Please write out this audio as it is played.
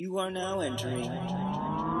You are now entering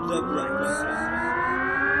the bright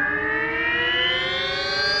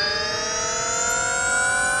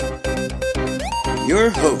side. Your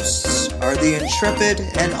hosts are the intrepid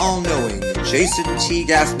and all-knowing Jason T.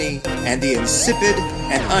 Gaffney and the insipid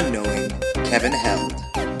and unknowing Kevin Held.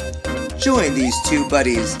 Join these two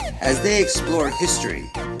buddies as they explore history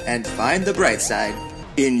and find the bright side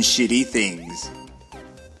in shitty things.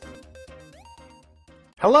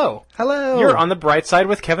 Hello. Hello. You're on The Bright Side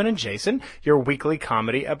with Kevin and Jason, your weekly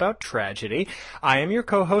comedy about tragedy. I am your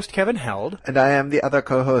co-host, Kevin Held. And I am the other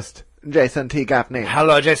co-host, Jason T. Gaffney.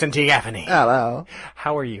 Hello, Jason T. Gaffney. Hello.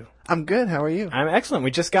 How are you? I'm good. How are you? I'm excellent.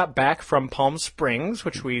 We just got back from Palm Springs,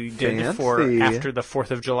 which we did for after the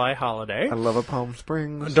 4th of July holiday. I love a Palm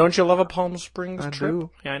Springs. Don't you love a Palm Springs trip? I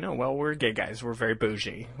do. Yeah, I know. Well, we're gay guys. We're very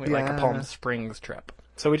bougie. We like a Palm Springs trip.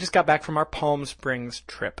 So we just got back from our Palm Springs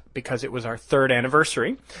trip because it was our 3rd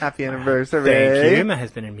anniversary. Happy anniversary. Thank you, my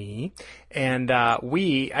husband and me. And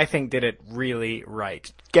we, I think, did it really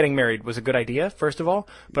right. Getting married was a good idea, first of all,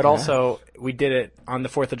 but also we did it on the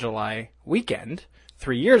 4th of July weekend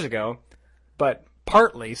 3 years ago, but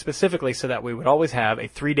partly, specifically, so that we would always have a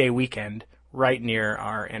 3-day weekend right near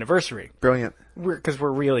our anniversary. Brilliant. Because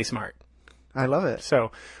we're really smart. I love it.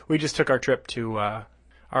 So we just took our trip to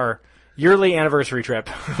our yearly anniversary trip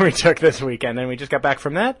we took this weekend, and we just got back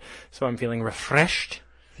from that, so I'm feeling refreshed.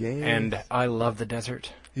 Yes. And I love the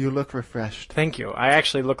desert. You look refreshed. Thank you. I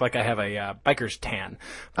actually look like I have a biker's tan,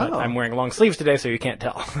 but I'm wearing long sleeves today, so you can't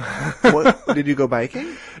tell. What, did you go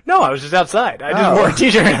biking? No, I was just outside. I just wore a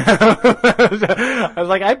t-shirt. I was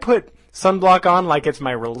like, I put sunblock on like it's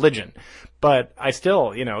my religion, but I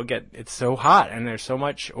still, it's so hot, and there's so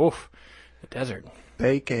much, the desert.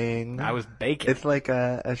 Baking. I was baking. It's like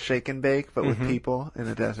a shake and bake, but with people in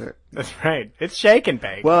a desert. That's right. It's shake and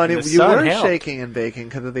bake. Well, and you were helped. shaking and baking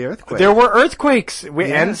because of the earthquake. There were earthquakes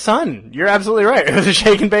and sun. You're absolutely right. It was a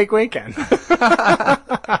shake and bake weekend.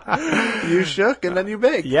 You shook and then you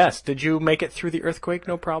baked. Yes. Did you make it through the earthquake?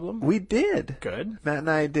 No problem? We did. Good. Matt and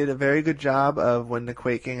I did a very good job of when the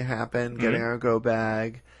quaking happened, getting our go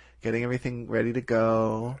bag, getting everything ready to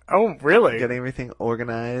go. Oh, really? Getting everything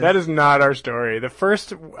organized. That is not our story. The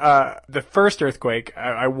first earthquake,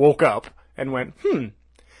 I woke up and went,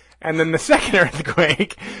 And then the second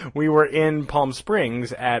earthquake, we were in Palm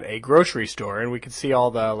Springs at a grocery store, and we could see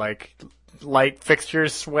all the, light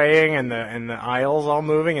fixtures swaying and the aisles all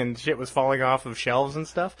moving, and shit was falling off of shelves and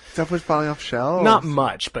stuff. Stuff was falling off shelves? Not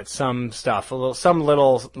much, but some stuff. Some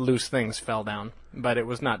little loose things fell down. But it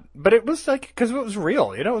was not, because it was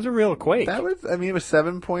real, it was a real quake. It was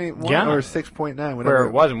 7.1 or 6.9, whatever. Where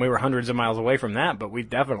it was, and we were hundreds of miles away from that, but we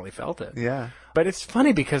definitely felt it. Yeah. But it's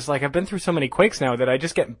funny because, I've been through so many quakes now that I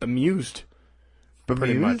just get bemused.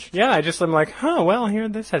 Pretty much. Yeah, I'm like, here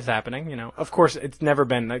this is happening, Of course, it's never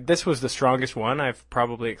been, this was the strongest one I've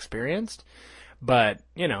probably experienced, but,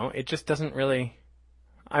 it just doesn't really...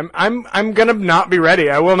 I'm gonna not be ready.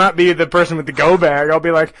 I will not be the person with the go bag. I'll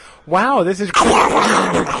be like, wow, this is,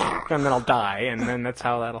 and then I'll die, and then that's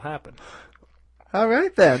how that'll happen. All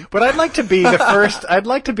right then. But I'd like to be the first. I'd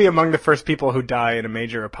like to be among the first people who die in a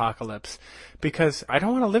major apocalypse, because I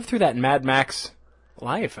don't want to live through that Mad Max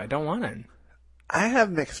life. I don't want it. I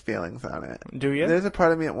have mixed feelings on it. Do you? There's a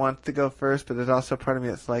part of me that wants to go first, but there's also a part of me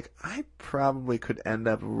that's like, I probably could end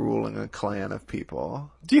up ruling a clan of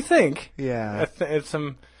people. Do you think? Yeah. It's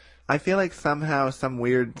I feel like somehow some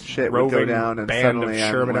weird shit would go down and band suddenly of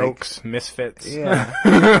Sherman I'm like, Oaks misfits.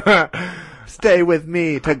 Yeah. Stay with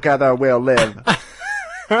me. Together we'll live.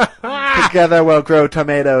 Together we'll grow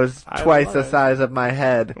tomatoes twice the size of my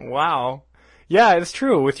head. Wow. Yeah, it's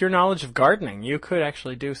true. With your knowledge of gardening, you could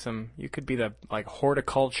actually you could be the,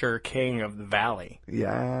 horticulture king of the valley.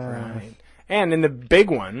 Yeah. Right. And in the big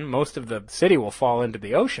one, most of the city will fall into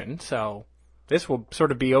the ocean, so this will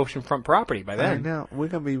sort of be oceanfront property by then. I know. We're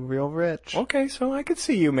going to be real rich. Okay, so I could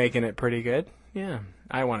see you making it pretty good. Yeah.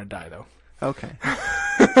 I want to die, though. Okay.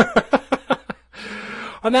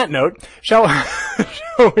 On that note, shall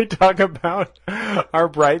we talk about our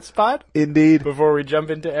bright spot? Indeed. Before we jump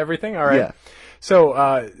into everything? All right. Yeah. So,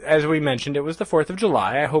 as we mentioned, it was the 4th of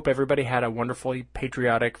July. I hope everybody had a wonderfully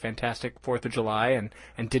patriotic, fantastic 4th of July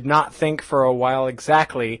and did not think for a while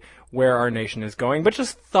exactly where our nation is going, but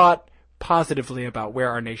just thought positively about where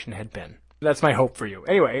our nation had been. That's my hope for you.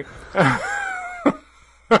 Anyway.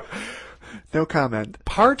 No comment.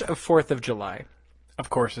 Part of 4th of July, of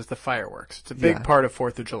course, is the fireworks. It's a big part of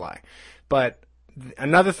 4th of July. But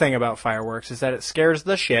another thing about fireworks is that it scares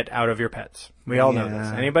the shit out of your pets. We all know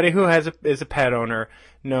this. Anybody who is a pet owner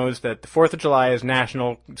knows that the 4th of July is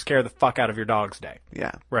National Scare the Fuck Out of Your Dog's Day.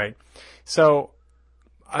 Yeah. Right. So,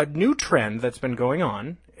 a new trend that's been going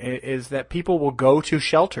on is that people will go to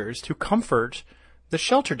shelters to comfort the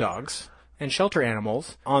shelter dogs and shelter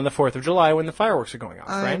animals on the 4th of July when the fireworks are going off,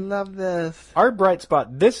 I right? love this. Our bright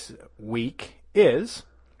spot this week is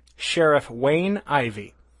Sheriff Wayne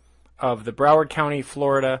Ivey of the Broward County,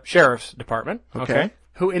 Florida Sheriff's Department, Okay.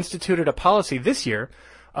 who instituted a policy this year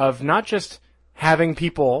of not just having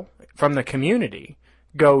people from the community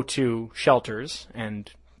go to shelters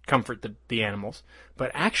and comfort the animals, but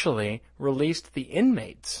actually released the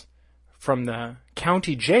inmates from the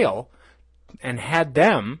county jail and had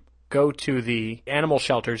them go to the animal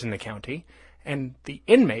shelters in the county, and the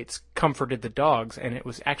inmates comforted the dogs, and it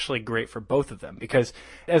was actually great for both of them. Because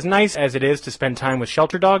as nice as it is to spend time with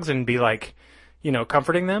shelter dogs and be like,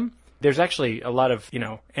 comforting them, there's actually a lot of,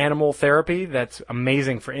 animal therapy that's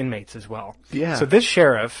amazing for inmates as well. Yeah. So this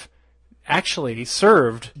sheriff actually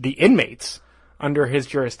served the inmates under his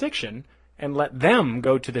jurisdiction and let them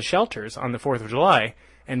go to the shelters on the 4th of July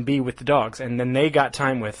and be with the dogs. And then they got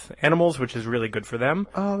time with animals, which is really good for them.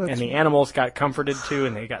 Oh, and the animals got comforted too,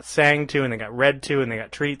 and they got sang to, and they got read to, and they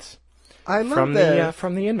got treats. I love that.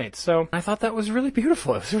 From the inmates. So I thought that was really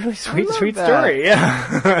beautiful. It was a really sweet that. story.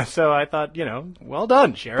 Yeah. So I thought, well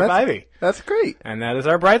done, Sheriff Ivey. That's great. And that is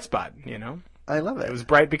our bright spot, I love it. It was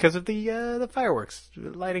bright because of the fireworks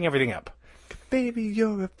lighting everything up. Baby,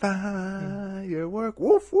 you're a firework.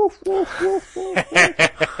 Woof, woof, woof, woof, woof,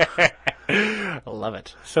 woof. I love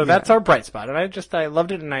it. So that's our bright spot. And I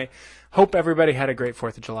loved it, and I hope everybody had a great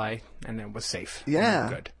 4th of July and it was safe. Yeah.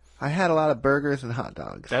 Good. I had a lot of burgers and hot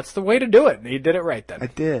dogs. That's the way to do it. You did it right then. I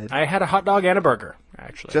did. I had a hot dog and a burger,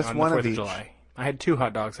 actually. Just on one the 4th of each. July. I had 2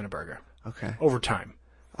 hot dogs and a burger. Okay. Over time.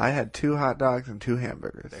 I had 2 hot dogs and 2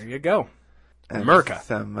 hamburgers. There you go. And America.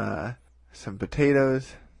 Some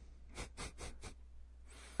potatoes.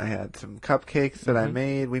 I had some cupcakes that I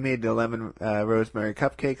made. We made the lemon rosemary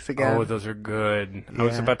cupcakes again. Oh, those are good. I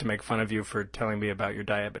was Yeah. about to make fun of you for telling me about your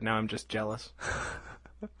diet, but now I'm just jealous.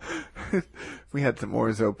 We had some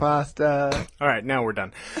orzo pasta. All right, now we're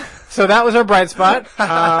done. So that was our bright spot.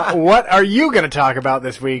 What are you going to talk about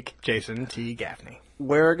this week, Jason T. Gaffney?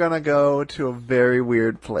 We're going to go to a very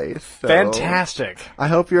weird place. So Fantastic. I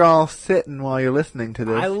hope you're all sitting while you're listening to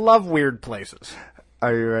this. I love weird places.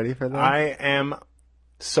 Are you ready for this? I am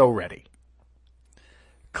so ready.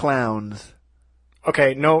 Clowns.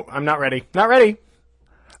 Okay, no, I'm not ready. Not ready.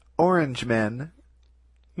 Orange men.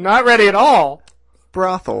 Not ready at all.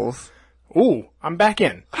 Brothels. Ooh, I'm back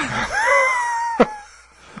in.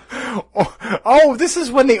 Oh, this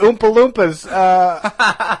is when the Oompa Loompas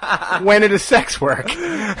went into sex work.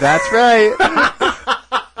 That's right.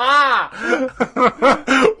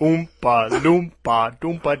 Oompa Loompa,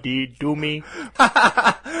 Doompa Dee Doomy.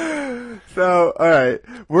 So, alright.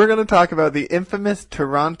 We're going to talk about the infamous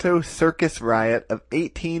Toronto Circus Riot of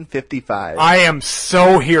 1855. I am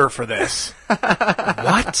so here for this.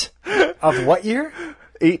 What? Of what year?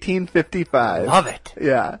 1855. Love it.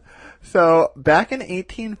 Yeah. So, back in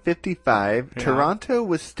 1855, Toronto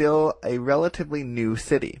was still a relatively new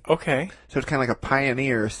city. Okay. So it's kind of like a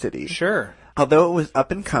pioneer city. Sure. Although it was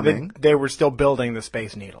up and coming. They were still building the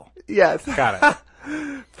Space Needle. Yes. Got it.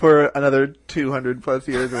 For another 200 plus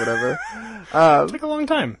years or whatever. It took a long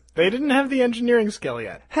time. They didn't have the engineering skill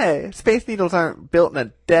yet. Hey, Space Needles aren't built in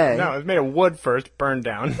a day. No, it was made of wood first, burned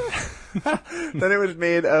down. Then it was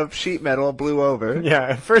made of sheet metal, blew over.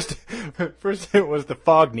 Yeah, first it was the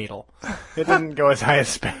fog needle. It didn't go as high as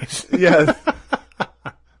space. Yes.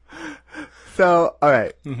 So,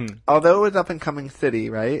 alright. Mm-hmm. Although it was up and coming city,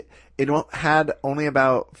 right? It had only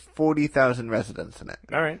about 40,000 residents in it.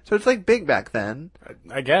 All right. So it's like big back then,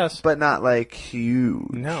 I guess. but not like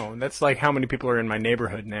huge. No, that's like how many people are in my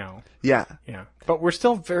neighborhood now. Yeah. Yeah. But we're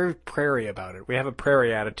still very prairie about it. We have a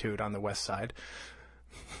prairie attitude on the west side.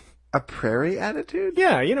 A prairie attitude?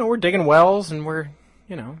 Yeah, we're digging wells and we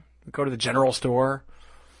go to the general store,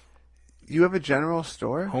 You have a general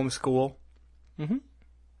store? homeschool.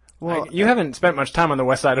 Well, You haven't spent much time on the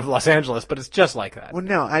west side of Los Angeles, but it's just like that. well,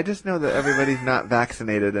 no, I just know that everybody's not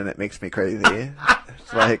vaccinated and it makes me crazy.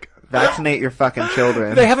 It's like, vaccinate your fucking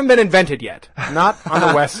children. They haven't been invented yet. Not on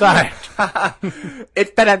the west side.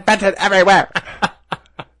 It's been invented everywhere.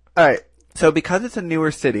 Alright, so because it's a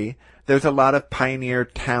newer city, there's a lot of pioneer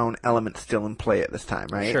town elements still in play at this time,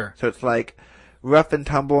 right? Sure. So it's like rough and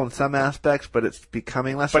tumble in some aspects, but it's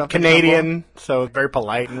becoming less rough But and tumble. Canadian, so very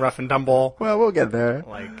polite and rough and tumble. Well, we'll get there.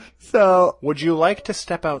 Like, So, would you like to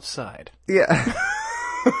step outside? yeah.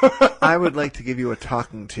 I would like to give you a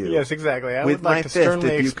talking to. Yes, exactly. I With would like my to fist, sternly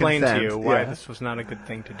if you explain to consent. you why Yeah. this was not a good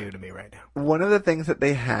thing to do to me right now. One of the things that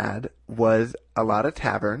they had was a lot of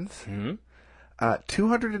taverns, Mm-hmm.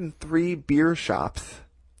 203 beer shops.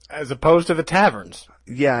 As opposed to the taverns.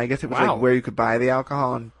 Yeah, I guess it was Wow. like where you could buy the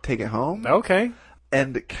alcohol and take it home. Okay.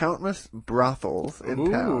 And countless brothels in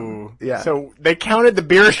town. Yeah. So they counted the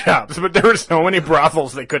beer shops, but there were so many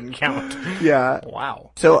brothels they couldn't count. Yeah.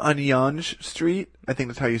 Wow. So on Yonge Street, I think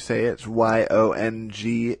that's how you say it. It's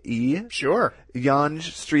Yonge. Sure.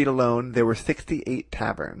 Yonge Street alone, there were 68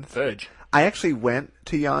 taverns. Fudge. I actually went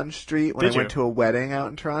to Yonge Street when Did I went you? to a wedding out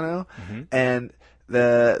in Toronto, and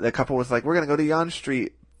the couple was like, "We're gonna go to Yonge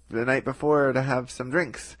Street the night before to have some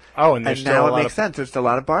drinks." Oh, and there's still now a it lot makes of... sense. There's a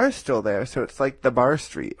lot of bars still there, so it's like the bar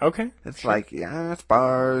street. Okay. It's like, yeah, it's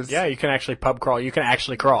bars. Yeah, you can actually pub crawl. You can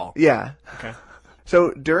actually crawl. Yeah. Okay.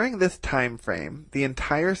 So during this time frame, the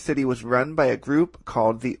entire city was run by a group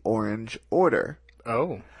called the Orange Order.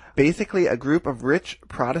 Oh. Basically, a group of rich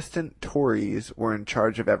Protestant Tories were in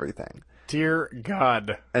charge of everything. Dear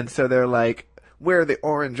God. And so they're like, we're the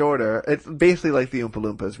Orange Order. It's basically like the Oompa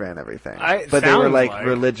Loompas ran everything. But they were like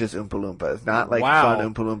religious Oompa Loompas, not like fun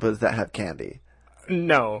Oompa Loompas that have candy.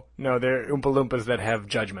 No, they're Oompa Loompas that have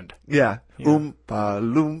judgment. Yeah. Oompa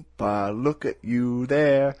Loompa, look at you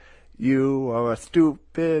there. You are a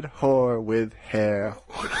stupid whore with hair.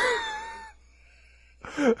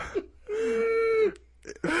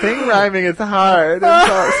 Sing rhyming is hard.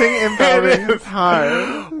 Sing improv is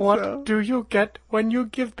hard. What do you get when you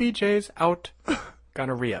give BJ's out?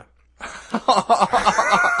 Gonorrhea.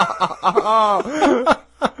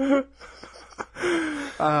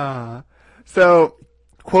 So,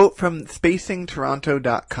 quote from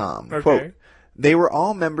spacingtoronto.com. Okay. Quote, they were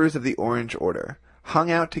all members of the Orange Order,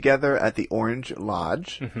 hung out together at the Orange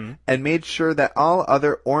Lodge, and made sure that all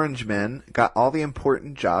other Orange men got all the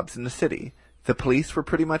important jobs in the city. The police were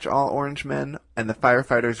pretty much all Orange men, and the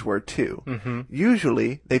firefighters were too.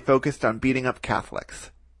 Usually, they focused on beating up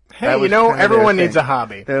Catholics. Hey, you know, everyone needs a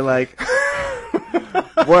hobby. They're like,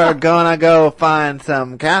 we're gonna go find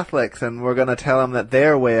some Catholics, and we're gonna tell them that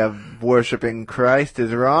their way of worshiping Christ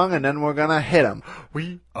is wrong, and then we're gonna hit them.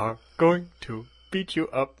 We are going to beat you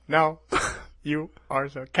up now. You are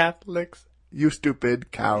the Catholics. You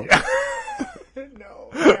stupid cow. No.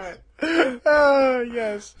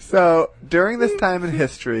 Yes. So, during this time in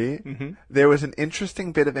history, there was an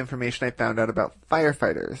interesting bit of information I found out about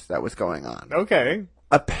firefighters that was going on. Okay.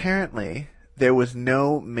 Apparently, there was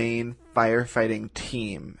no main firefighting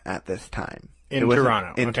team at this time. In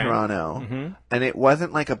Toronto. In Toronto. And it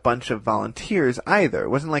wasn't like a bunch of volunteers either. It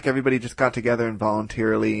wasn't like everybody just got together and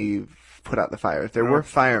voluntarily put out the fires. There were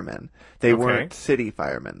firemen. They weren't city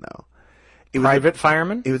firemen, though. Private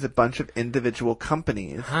firemen? It was a bunch of individual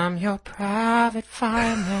companies. I'm your private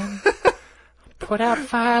fireman. Put out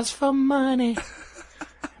fires for money.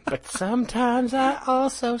 But sometimes I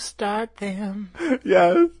also start them.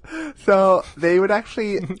 Yes. So they would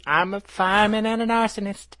actually... I'm a fireman and an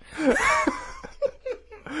arsonist.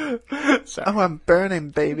 Oh, I'm burning,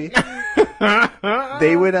 baby.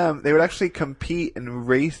 They would actually compete and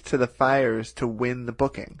race to the fires to win the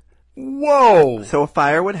booking. Whoa! So a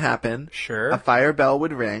fire would happen. Sure. A fire bell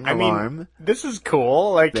would ring. Alarm. Mean, this is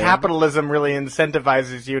cool. Like, capitalism really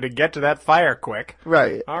incentivizes you to get to that fire quick.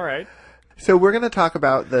 Right. All right. So we're going to talk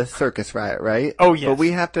about the circus riot, right? Oh, yes. But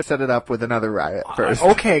we have to set it up with another riot first.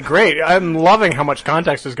 Okay, great. I'm loving how much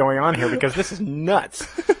context is going on here because this is nuts.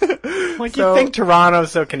 Like, you think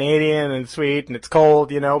Toronto's so Canadian and sweet and it's cold,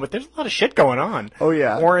 you know, but there's a lot of shit going on. Oh,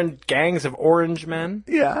 yeah. Orange gangs of orange men.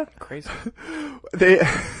 Yeah. Crazy.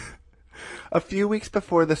 A few weeks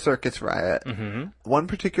before the circus riot, one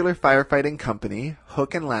particular firefighting company,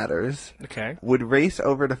 Hook and Ladders, would race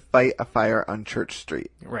over to fight a fire on Church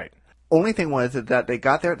Street. Right. Only thing was that they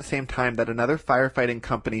got there at the same time that another firefighting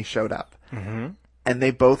company showed up. And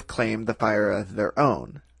they both claimed the fire as their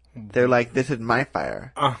own. They're like, this is my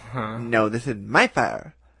fire. No, this is my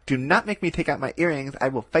fire. Do not make me take out my earrings. I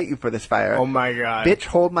will fight you for this fire. Oh, my God. Bitch,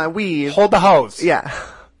 hold my weave. Hold the hose. Yeah.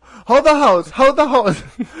 Hold the hose! Hold the hose!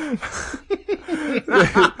 It's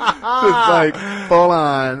like full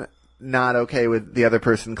on not okay with the other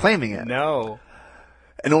person claiming it. No.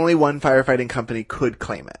 And only one firefighting company could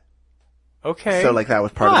claim it. Okay. So like that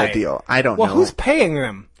was part of the deal. I don't know. Well, who's paying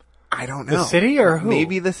them? I don't know. The city or who?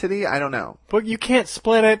 Maybe the city? I don't know. But you can't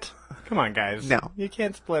split it. Come on, guys. No. You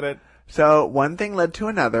can't split it. So one thing led to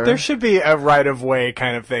another. There should be a right-of-way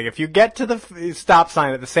kind of thing. If you get to the stop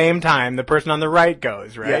sign at the same time, the person on the right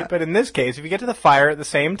goes, right? Yeah. But in this case, if you get to the fire at the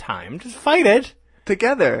same time, just fight it.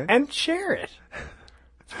 Together. And share it.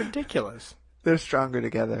 It's ridiculous. They're stronger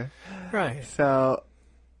together. Right. So,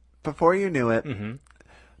 before you knew it,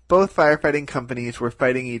 both firefighting companies were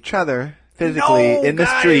fighting each other physically in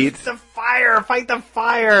the streets. The fire! Fight the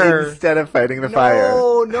fire! Instead of fighting the fire.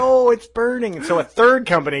 No, it's burning. So a third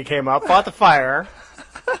company came up, fought the fire,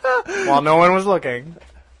 while no one was looking.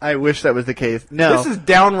 I wish that was the case. No. This is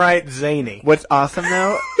downright zany. What's awesome,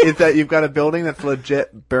 though, is that you've got a building that's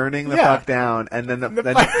legit burning the fuck down, and then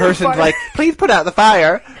the person's like, please put out the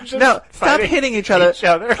fire. No, stop hitting each other.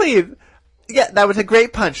 Please. Yeah, that was a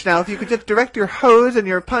great punch. Now, if you could just direct your hose and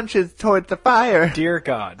your punches towards the fire. Dear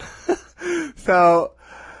God. So,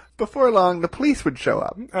 before long, the police would show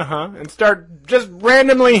up. And start just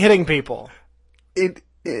randomly hitting people.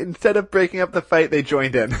 Instead of breaking up the fight, they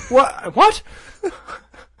joined in. What?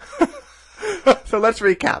 So let's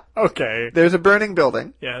recap. Okay. There's a burning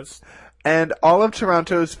building. Yes. And all of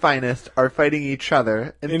Toronto's finest are fighting each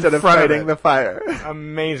other instead of fighting the fire.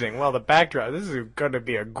 Amazing. Well, the backdrop, this is going to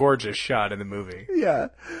be a gorgeous shot in the movie. Yeah.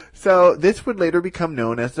 So this would later become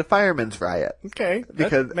known as the Firemen's Riot. Okay.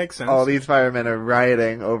 Because that makes sense. all these firemen are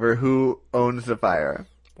rioting over who owns the fire.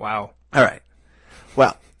 Wow. All right.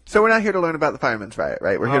 Well, so we're not here to learn about the Firemen's Riot,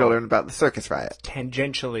 right? We're here to learn about the Circus Riot.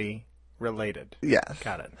 Tangentially related. Yes.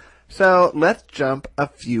 Got it. So let's jump a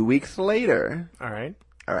few weeks later. All right.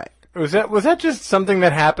 Was that just something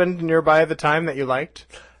that happened nearby at the time that you liked?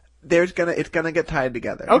 It's gonna get tied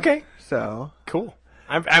together. Okay. So cool.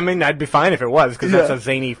 I mean, I'd be fine if it was, because that's a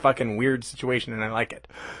zany fucking weird situation, and I like it.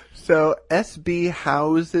 So SB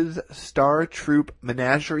House's Star Troupe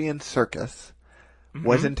Menagerie and Circus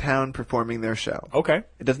was in town performing their show. Okay.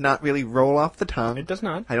 It does not really roll off the tongue. It does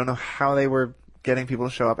not. I don't know how they were getting people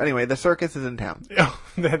to show up. Anyway, the circus is in town. Oh,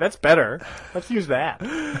 that's better. Let's use that.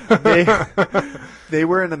 They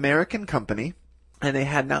were an American company, and they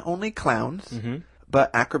had not only clowns, but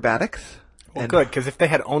acrobatics. Well, good, because if they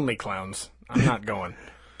had only clowns, I'm not going.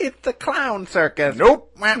 It's a clown circus.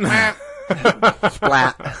 Nope. Splat.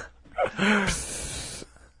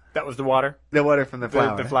 That was the water? The water from the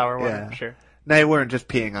flower. The flower water, sure. No, they weren't just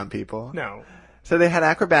peeing on people. No. So they had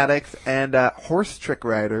acrobatics and horse trick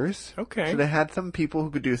riders. Okay. So they had some people who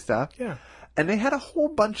could do stuff. Yeah. And they had a whole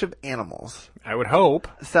bunch of animals. I would hope.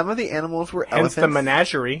 Some of the animals were Hence elephants. the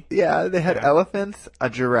menagerie. Yeah, they had elephants, a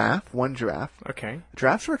giraffe, one giraffe. Okay.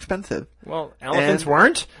 Giraffes were expensive. Well, elephants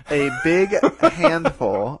weren't? A big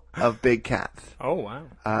handful of big cats. Oh, wow.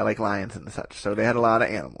 Like lions and such. So they had a lot of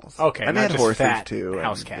animals. Okay, and they had just horses fat too.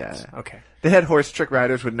 House cats. Yeah. Okay. They had horse trick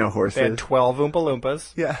riders with no horses. They had 12 Oompa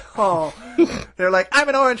Loompas. Yeah. Oh. They're like, I'm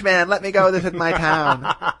an orange man. Let me go. This is my town.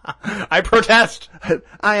 I protest.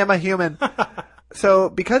 I am a human. So,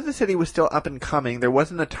 because the city was still up and coming, there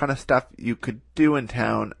wasn't a ton of stuff you could do in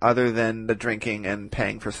town other than the drinking and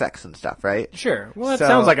paying for sex and stuff, right? Sure. Well, that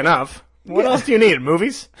sounds like enough. What else do you need?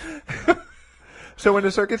 Movies? So when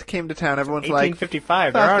the circus came to town, everyone's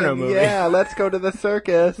 1855, there are no movies. Yeah, let's go to the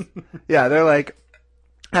circus. Yeah, they're like,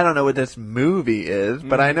 I don't know what this movie is,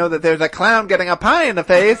 but I know that there's a clown getting a pie in the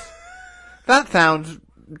face. That sounds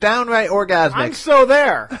downright orgasmic. I'm so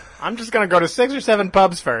there. I'm just going to go to 6 or 7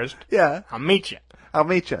 pubs first. Yeah. I'll meet you.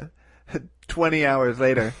 20 hours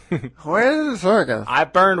later. Where's the circus? I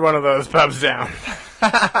burned one of those pubs down.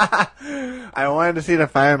 I wanted to see the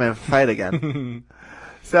firemen fight again.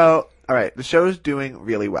 So, alright, the show's doing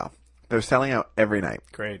really well. They're selling out every night.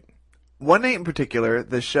 Great. One night in particular,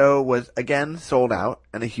 the show was again sold out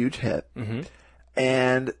and a huge hit. Mm-hmm.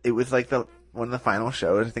 And it was like one of the final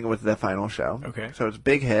shows. I think it was the final show. Okay. So it was a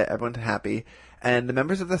big hit. Everyone's happy. And the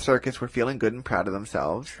members of the circus were feeling good and proud of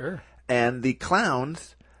themselves. Sure. And the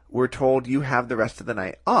clowns were told, you have the rest of the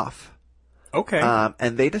night off. Okay.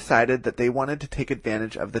 And they decided that they wanted to take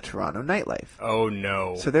advantage of the Toronto nightlife. Oh,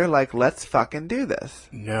 no. So they're like, let's fucking do this.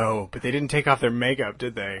 No, but they didn't take off their makeup,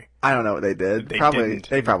 did they? I don't know what they did. They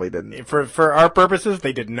probably didn't. For our purposes,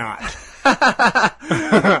 they did not.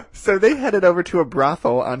 So they headed over to a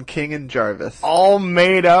brothel on King and Jarvis. All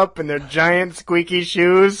made up in their giant squeaky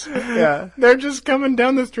shoes. Yeah. They're just coming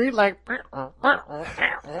down the street like...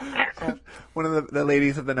 One of the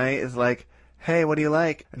ladies of the night is like, hey, what do you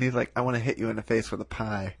like? And he's like, I want to hit you in the face with a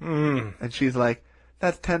pie. Mm. And she's like,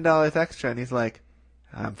 that's $10 extra. And he's like,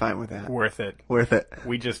 I'm fine with that. Worth it. Worth it.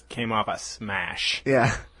 We just came off a smash.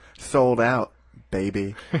 Yeah. Sold out,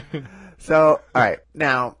 baby. So, alright.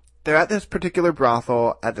 Now, they're at this particular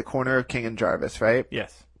brothel at the corner of King and Jarvis, right?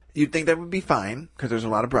 Yes. You'd think that would be fine, because there's a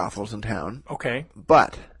lot of brothels in town. Okay.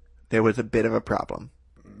 But there was a bit of a problem.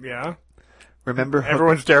 Yeah? Remember...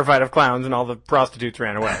 Everyone's terrified of clowns, and all the prostitutes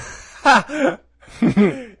ran away.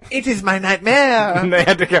 It is my nightmare. And they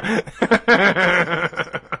had to go.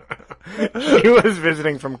 She was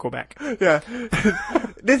visiting from Quebec. Yeah.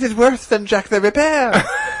 This is worse than Jack the Ripper.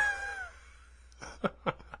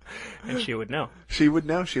 And she would know. She would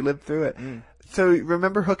know. She lived through it. Mm. So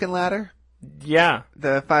remember Hook and Ladder? Yeah.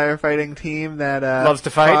 The firefighting team that loves to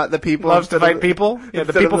fight fought the people. Loves to fight people? Yeah,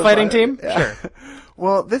 the people fighting team? Yeah. Sure.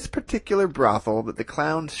 Well, this particular brothel that the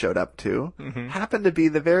clowns showed up to happened to be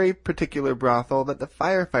the very particular brothel that the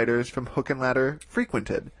firefighters from Hook and Ladder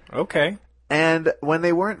frequented. Okay. And when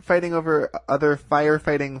they weren't fighting over other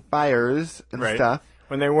firefighting fires and stuff.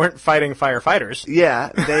 When they weren't fighting firefighters. Yeah,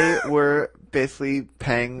 they were basically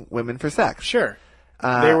paying women for sex. Sure.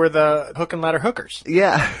 They were the Hook and Ladder hookers.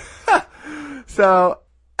 Yeah. So,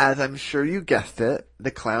 as I'm sure you guessed it,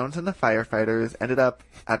 the clowns and the firefighters ended up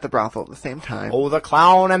at the brothel at the same time. Oh, the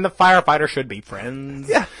clown and the firefighter should be friends.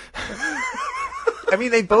 Yeah. I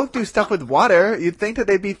mean, they both do stuff with water. You'd think that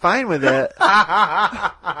they'd be fine with it. So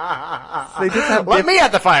they just have Let me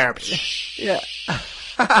at the fire. Yeah.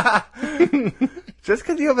 Just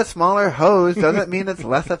because you have a smaller hose doesn't mean it's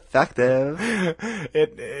less effective.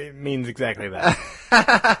 It means exactly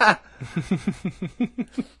that.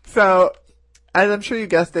 So, as I'm sure you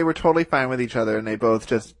guessed, they were totally fine with each other, and they both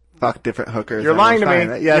just fucked different hookers. You're lying to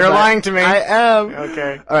me. Yes, You're lying to me. I am.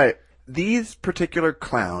 Okay. All right. These particular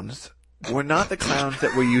clowns were not the clowns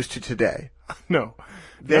that we're used to today. No.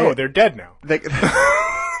 They're dead now. They,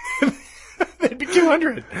 They'd be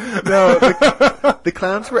 200. No, the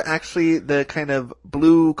clowns were actually the kind of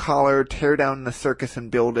blue-collar, tear down the circus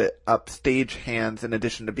and build it up stage hands in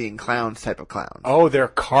addition to being clowns type of clowns. Oh, they're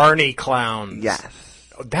Carnie clowns. Yes.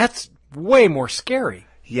 Oh, that's way more scary.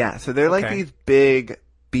 Yeah, so they're like these big,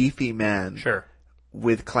 beefy men. Sure.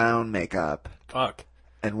 With clown makeup. Fuck.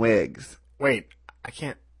 And wigs. Wait, I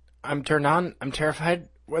can't. I'm turned on. I'm terrified.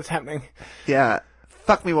 What's happening? Yeah.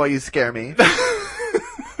 Fuck me while you scare me.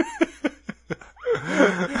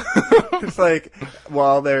 It's like,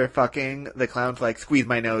 while they're fucking, the clown's like, squeeze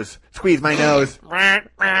my nose. Squeeze my nose.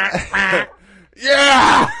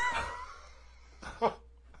 Yeah!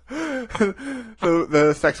 So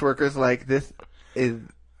the sex worker's like,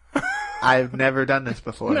 I've never done this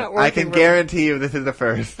before. I can guarantee you this is the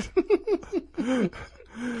first.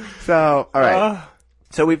 So, alright.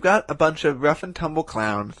 So we've got a bunch of rough and tumble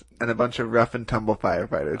clowns and a bunch of rough and tumble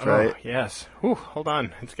firefighters, right? Oh, yes. Whew, hold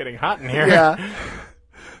on. It's getting hot in here. Yeah.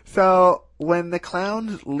 So when the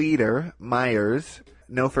clown's leader, Myers,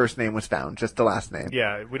 no first name was found, just the last name.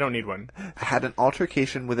 Yeah, we don't need one. Had an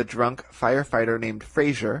altercation with a drunk firefighter named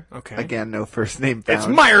Frazier. Okay. Again, no first name found. It's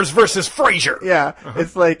Myers versus Frazier. Yeah.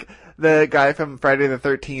 It's like the guy from Friday the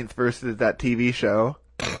 13th versus that TV show.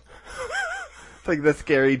 It's like the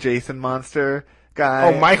scary Jason monster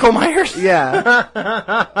guy. Oh, Michael Myers? Yeah.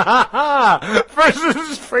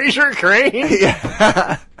 Versus Frazier Crane?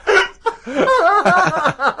 Yeah.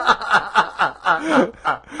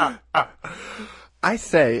 I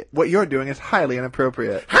say, what you're doing is highly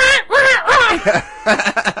inappropriate.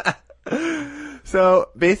 So,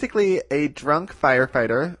 basically, a drunk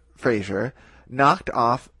firefighter, Frazier, knocked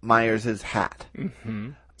off Myers' hat.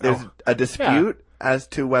 Mm-hmm. There's a dispute as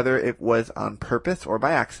to whether it was on purpose or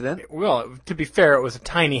by accident. Well, to be fair, it was a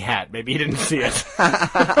tiny hat. Maybe he didn't see it.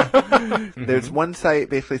 There's one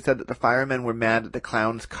site basically said that the firemen were mad that the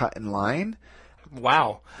clowns cut in line.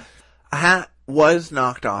 Wow. A hat was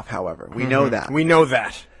knocked off, however. We know that. We know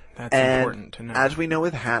that. That's and important to know. As we know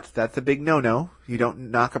with hats, that's a big no-no. You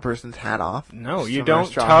don't knock a person's hat off. No, you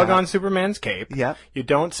don't tug on Superman's cape. Yep. You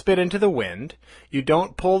don't spit into the wind. You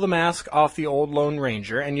don't pull the mask off the old Lone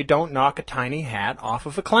Ranger, and you don't knock a tiny hat off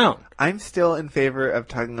of a clown. I'm still in favor of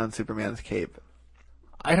tugging on Superman's cape.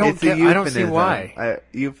 I don't see why.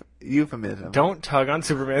 Euphemism. Don't tug on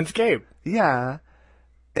Superman's cape. Yeah.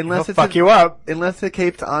 Unless He'll fuck you up. Unless the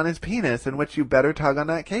cape's on his penis, in which you better tug on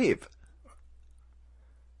that cape.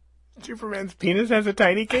 Superman's penis has a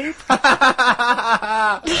tiny cape?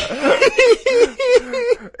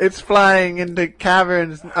 It's flying into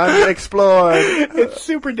caverns unexplored. It's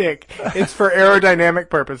super dick. It's for aerodynamic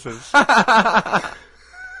purposes.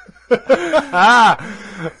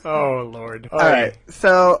 Oh, Lord. All right.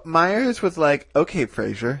 So Myers was like, okay,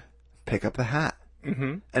 Frazier, pick up the hat.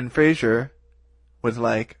 Mm-hmm. And Frazier was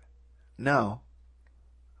like, no,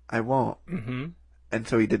 I won't. Mm-hmm. And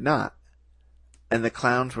so he did not. And the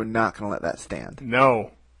clowns were not going to let that stand.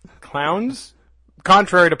 No. Clowns,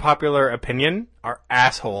 contrary to popular opinion, are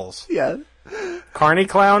assholes. Yeah. Carnie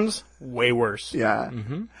clowns, way worse. Yeah.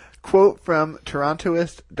 Mm-hmm. Quote from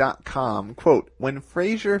Torontoist.com, quote, when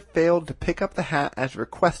Frazier failed to pick up the hat as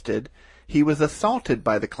requested, he was assaulted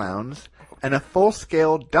by the clowns, and a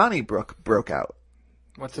full-scale Donnybrook broke out.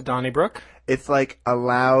 What's a Donnybrook? It's like a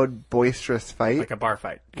loud, boisterous fight. Like a bar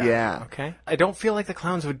fight. Got yeah. It. Okay. I don't feel like the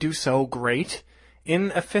clowns would do so great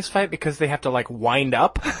in a fist fight because they have to like wind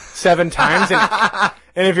up 7 times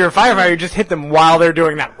And if you're a firefighter, you just hit them while they're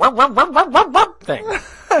doing that thing.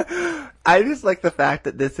 I just like the fact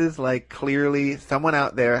that this is like clearly someone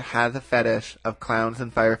out there has a fetish of clowns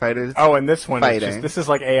and firefighters. Oh, and this one, fighting. this is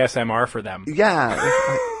like ASMR for them. Yeah.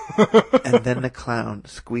 And then the clown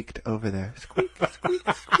squeaked over there. Squeak, squeak,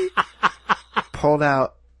 squeak. Pulled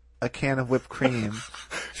out a can of whipped cream.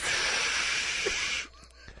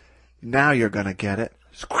 Now you're gonna get it.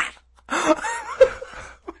 Squeak.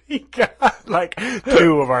 He got, like,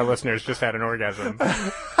 2 of our listeners just had an orgasm.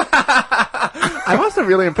 I'm also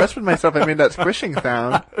really impressed with myself. I made that squishing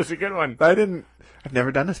sound. That's a good one. I've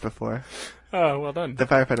never done this before. Oh, well done. The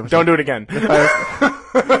firefighter was Don't like, do it again. The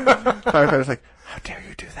firefighter was like, how dare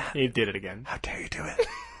you do that? He did it again. How dare you do it?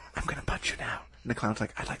 I'm gonna punch you now. And the clown's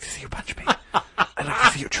like, I'd like to see you punch me. I'd like to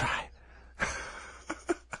see you try.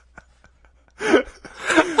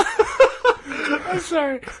 I'm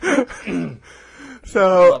sorry.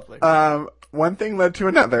 So, one thing led to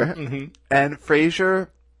another, and Fraser,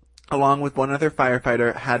 along with one other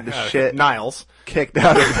firefighter, had the shit Niles kicked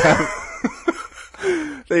out of them.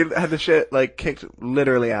 They had the shit, like, kicked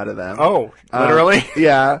literally out of them. Oh, literally?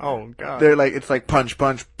 Yeah. Oh, God. They're like, it's like punch,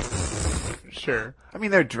 punch. Sure. I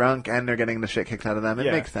mean, they're drunk and they're getting the shit kicked out of them. It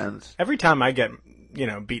makes sense. Every time I get,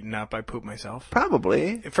 beaten up, I poop myself.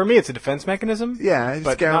 Probably. For me, it's a defense mechanism. Yeah,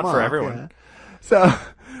 but scare not them for off, everyone. Yeah. So,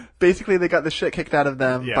 basically, they got the shit kicked out of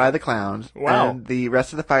them by the clowns. Wow. And the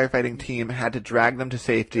rest of the firefighting team had to drag them to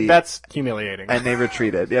safety. That's humiliating. And they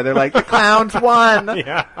retreated. Yeah, they're like, the clowns won!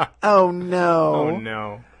 Yeah. Oh, no. Oh,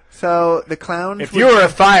 no. So, the clowns... If you were a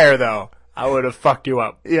fire, though, I would have fucked you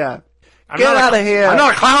up. Yeah. Get out of here! I'm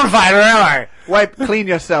not a clown fighter, am I? Clean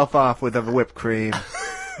yourself off with a whipped cream.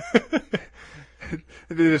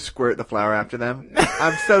 They just squirt the flour after them.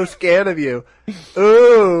 I'm so scared of you.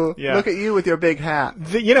 Ooh, look at you with your big hat.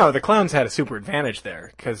 The clowns had a super advantage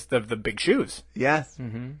there because of the big shoes. Yes.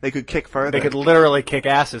 They could kick further. They could literally kick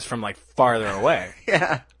asses from, like, farther away.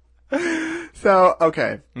 Yeah. So,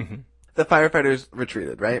 okay. The firefighters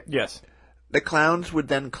retreated, right? Yes. The clowns would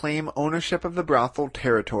then claim ownership of the brothel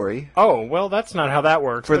territory. Oh, well, that's not how that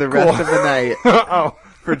works. For the rest of the night. Oh.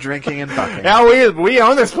 For drinking and fucking. Yeah, we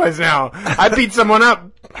own this place now. I beat someone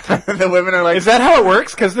up. The women are like... Is that how it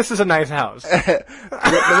works? Because this is a nice house. The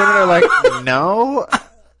women are like, no.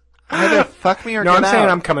 Either fuck me or no, get I'm out. saying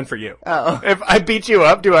I'm coming for you. Oh. If I beat you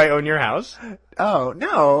up, do I own your house? Oh,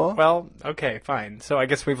 no. Well, okay, fine. So I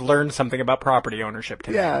guess we've learned something about property ownership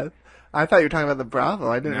today. Yeah. I thought you were talking about the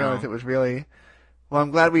brothel. I didn't realize it was really... Well,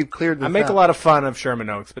 I'm glad we've cleared this up. I make a lot of fun of Sherman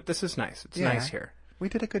Oaks, but this is nice. It's nice here. We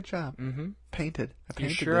did a good job. Painted. You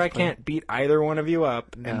sure I can't beat either one of you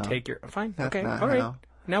up and take your... Fine. That's okay. not All right. how.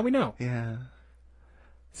 Now we know. Yeah.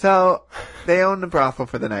 So, they own the brothel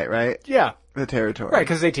for the night, right? Yeah. The territory. Right,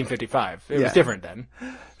 because it's 1855. It was different then.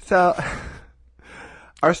 So,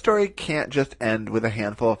 our story can't just end with a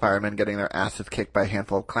handful of firemen getting their asses kicked by a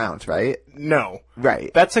handful of clowns, right? No.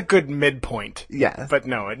 Right. That's a good midpoint. Yes. But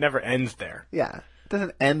no, it never ends there. Yeah. It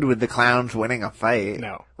doesn't end with the clowns winning a fight.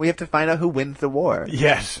 No. We have to find out who wins the war.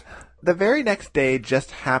 Yes. The very next day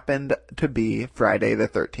just happened to be Friday the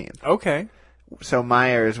 13th. Okay. So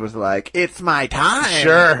Myers was like, it's my time!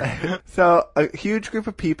 Sure. So a huge group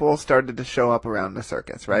of people started to show up around the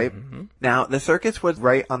circus, right? Now, the circus was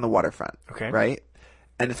right on the waterfront. Okay. Right?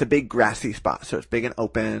 And it's a big grassy spot, so it's big and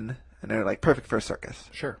open, and they're like perfect for a circus.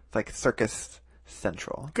 Sure. It's like Circus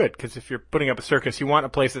Central. Good, because if you're putting up a circus, you want a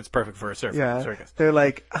place that's perfect for a Yeah. circus. They're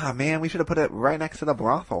like, oh man, we should have put it right next to the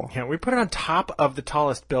brothel. Yeah, we put it on top of the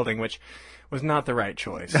tallest building, which was not the right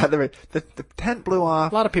choice. The tent blew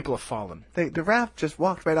off. A lot of people have fallen. The raft just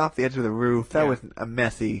walked right off the edge of the roof. That was a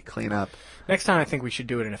messy cleanup. Next time, I think we should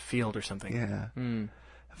do it in a field or something. Yeah.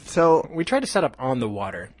 So we tried to set up on the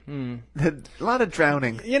water. A lot of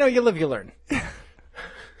drowning. You live, you learn.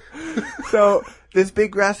 So this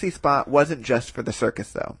big grassy spot wasn't just for the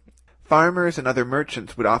circus, though. Farmers and other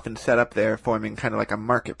merchants would often set up there, forming kind of like a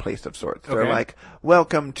marketplace of sorts. They're like,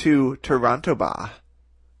 welcome to Toronto Ba.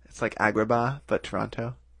 It's like Agrabah, but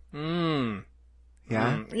Toronto.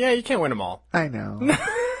 Yeah? Yeah, you can't win them all. I know.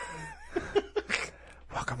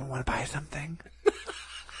 Welcome, I want to buy something.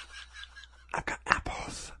 I've got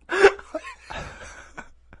apples.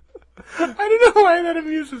 I don't know why that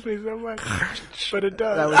amuses me so much, but it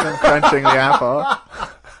does. That was him crunching the apple.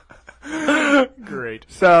 Great.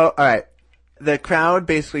 So, alright. The crowd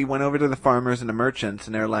basically went over to the farmers and the merchants,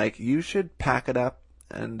 and they're like, you should pack it up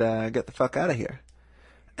and get the fuck out of here.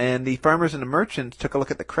 And the farmers and the merchants took a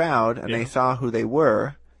look at the crowd, and they saw who they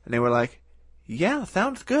were, and they were like, yeah,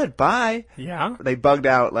 sounds good, bye. Yeah? They bugged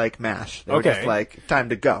out like MASH. They were just like, time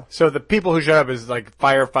to go. So the people who showed up is like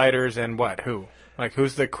firefighters and what? Who? Like,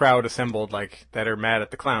 who's the crowd assembled, like, that are mad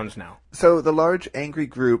at the clowns now? So the large angry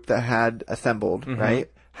group that had assembled,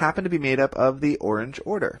 right, happened to be made up of the Orange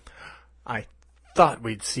Order. I thought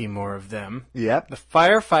we'd see more of them. Yep. The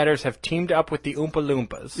firefighters have teamed up with the Oompa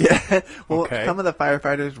Loompas. Yeah. Well, Okay. some of the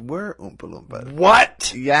firefighters were Oompa Loompas.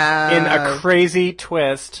 What? Yeah. In a crazy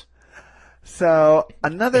twist. So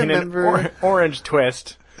another In member... an orange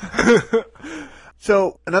twist.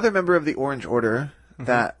 So another member of the Orange Order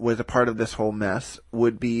that was a part of this whole mess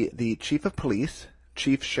would be the Chief of Police,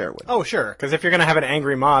 Chief Sherwood. Oh, sure. Because if you're going to have an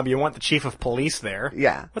angry mob, you want the chief of police there.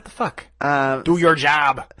 Yeah. What the fuck? Do your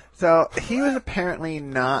job. So he was apparently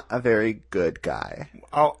not a very good guy.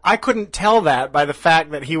 Oh, I couldn't tell that by the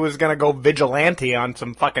fact that he was going to go vigilante on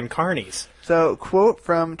some fucking carnies. So, quote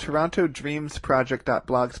from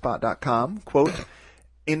TorontoDreamsProject.blogspot.com, quote,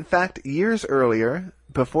 "In fact, years earlier,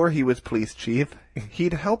 before he was police chief,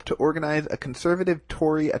 he'd helped to organize a conservative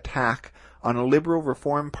Tory attack on a Liberal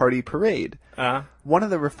Reform Party parade. One of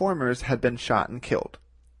the reformers had been shot and killed.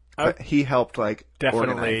 But he helped, like,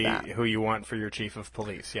 Definitely organize that. who you want for your chief of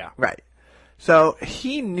police, yeah. Right. So,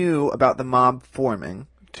 he knew about the mob forming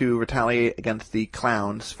to retaliate against the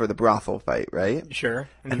clowns for the brothel fight, right? Sure.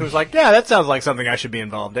 And he was like, yeah, that sounds like something I should be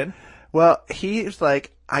involved in. Well, he's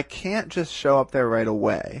like, I can't just show up there right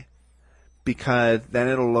away, because then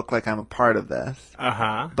it'll look like I'm a part of this.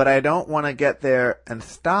 But I don't want to get there and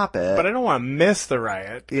stop it. But I don't want to miss the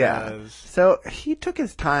riot. Yeah. So he took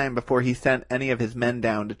his time before he sent any of his men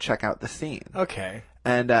down to check out the scene. Okay.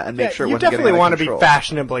 And make sure it you wasn't definitely getting want out to of be control.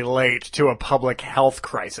 fashionably late to a public health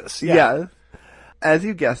crisis. Yeah. As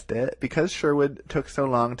you guessed it, because Sherwood took so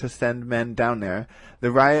long to send men down there,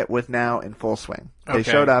 the riot was now in full swing. They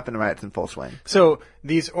Okay. showed up and the riot's in full swing. So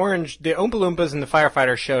the Oompa Loompas and the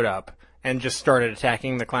firefighters showed up and just started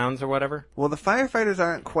attacking the clowns or whatever? Well, the firefighters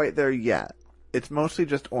aren't quite there yet. It's mostly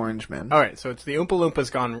just orange men. All right, so it's the Oompa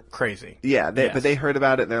Loompas gone crazy. Yeah, Yes. but they heard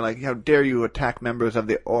about it and they're like, how dare you attack members of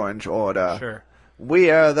the Orange Order? Sure.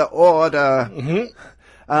 We are the Order.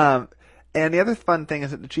 And the other fun thing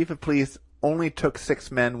is that the chief of police only took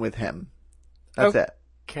 6 men with him. That's it.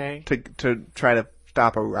 Okay. To try to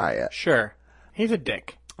stop a riot. Sure. He's a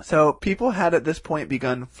dick. So people had at this point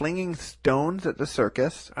begun flinging stones at the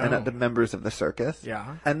circus and at the members of the circus.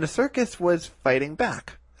 Yeah. And the circus was fighting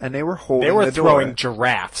back. And they were holding They were the throwing door.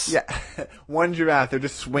 giraffes. Yeah. One giraffe. They're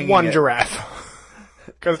just swinging One it. giraffe.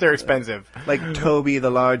 Because they're expensive. Like Toby the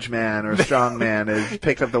large man or strong man has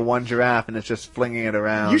picked up the one giraffe and is just flinging it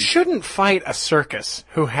around. You shouldn't fight a circus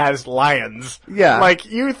who has lions. Yeah. Like,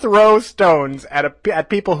 you throw stones at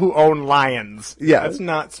people who own lions. Yeah. That's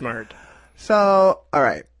not smart. So,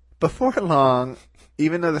 alright. Before long,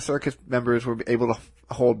 even though the circus members were able to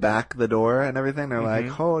hold back the door and everything, they're like,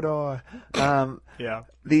 hold on. Yeah.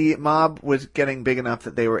 The mob was getting big enough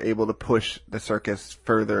that they were able to push the circus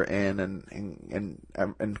further in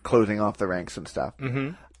and closing off the ranks and stuff.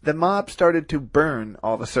 The mob started to burn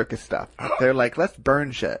all the circus stuff. They're like, let's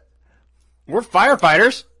burn shit. We're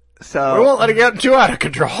firefighters. So We won't let it get too out of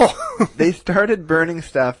control. they started burning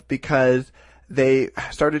stuff because they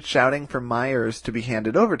started shouting for Myers to be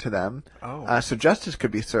handed over to them, so justice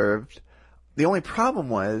could be served. The only problem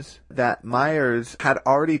was that Myers had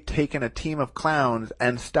already taken a team of clowns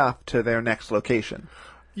and stuff to their next location.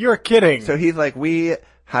 You're kidding. So he's like, we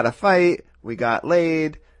had a fight, we got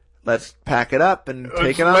laid, let's pack it up and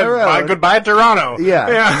take it on the road. Goodbye, Toronto.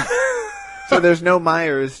 Yeah. So there's no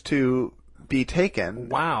Myers to be taken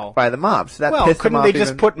by the mob. So that pissed couldn't him they off just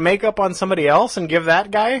even... put makeup on somebody else and give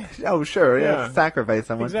that guy? Oh, sure, Yeah. sacrifice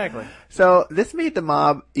someone. Exactly. So this made the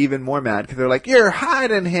mob even more mad because they're like, you're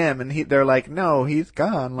hiding him. And they're like, no, he's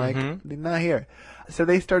gone. Like, he's not here. So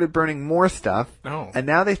they started burning more stuff. Oh. And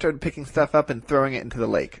now they started picking stuff up and throwing it into the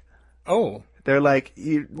lake. Oh. They're like,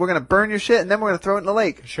 we're going to burn your shit and then we're going to throw it in the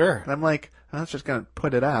lake. Sure. And I'm like, I was just going to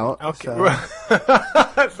put it out. Okay.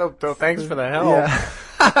 So thanks for the help. Yeah.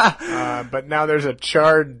 But now there's a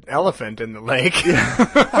charred elephant in the lake.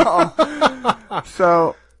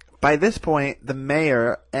 So by this point, the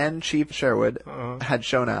mayor and Chief Sherwood had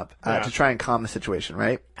shown up to try and calm the situation,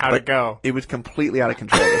 right? How'd it go? It was completely out of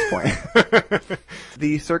control at this point.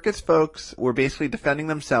 The circus folks were basically defending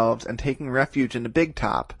themselves and taking refuge in the Big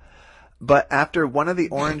Top. But after one of the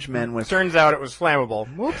orange men was... Turns out it was flammable.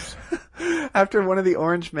 Whoops. After one of the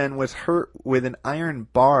orange men was hurt with an iron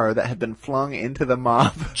bar that had been flung into the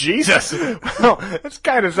mob. Jesus. Well, that's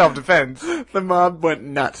kind of self-defense. The mob went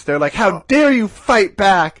nuts. They're like, how dare you fight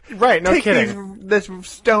back? Right, no Take kidding. This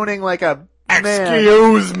stoning like a man.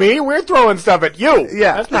 Excuse me? We're throwing stuff at you.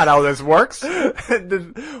 Yeah. That's not how this works.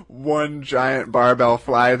 Just one giant barbell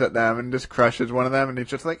flies at them and just crushes one of them, and he's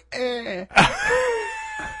just like, eh.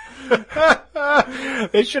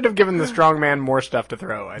 They should have given the strong man more stuff to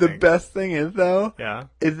throw, I think. The best thing is, though, Yeah.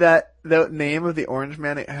 is that the name of the orange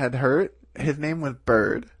man it had hurt, his name was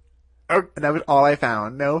Bird. Oh. And that was all I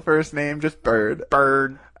found. No first name, just Bird.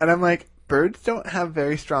 Bird. And I'm like, birds don't have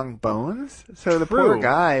very strong bones, so the poor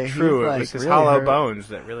guy. True, he's it like, was his really hollow hurt. bones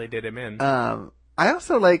that really did him in. I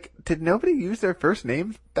also did nobody use their first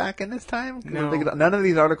names back in this time? No. None of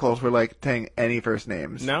these articles were saying any first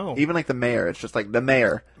names. No. Even the mayor. It's just the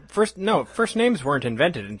mayor. First names weren't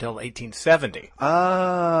invented until 1870.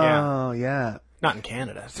 Oh, yeah. Not in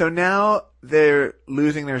Canada. So now they're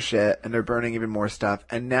losing their shit and they're burning even more stuff.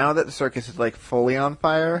 And now that the circus is fully on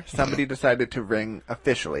fire, somebody decided to ring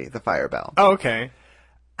officially the fire bell. Oh, okay.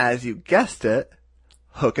 As you guessed it,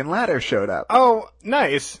 Hook and Ladder showed up. Oh,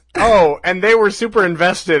 nice. Oh, and they were super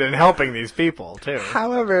invested in helping these people, too.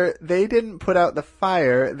 However, they didn't put out the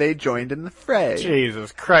fire. They joined in the fray.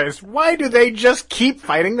 Jesus Christ. Why do they just keep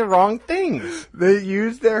fighting the wrong things? They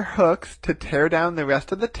used their hooks to tear down the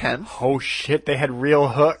rest of the tents. Oh, shit. They had real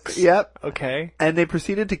hooks. Yep. Okay. And they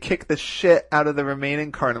proceeded to kick the shit out of the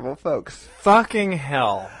remaining carnival folks. Fucking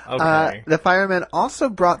hell. Okay. The firemen also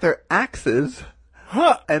brought their axes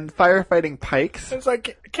and firefighting pikes. It's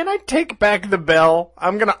can I take back the bell?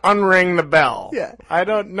 I'm gonna unring the bell. Yeah.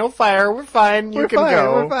 No fire, we're fine, you can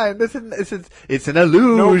go. We're fine. It's an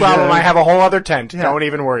illusion. No problem, I have a whole other tent. Yeah. Don't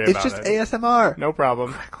even worry about it. It's just ASMR. No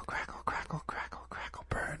problem. Crackle, crackle, crackle, crackle, crackle,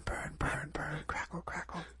 burn, burn, burn, burn, crackle,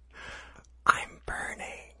 crackle. I'm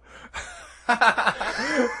burning.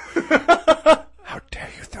 How dare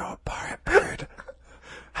you throw a bar at Bird?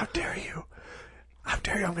 How dare you? How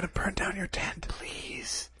dare you? I'm gonna burn down your tent.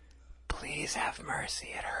 Please have mercy.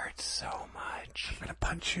 It hurts so much. I'm gonna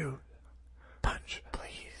punch you. Punch.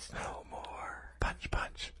 Please, no more. Punch,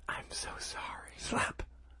 punch. I'm so sorry. Slap.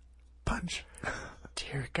 Punch.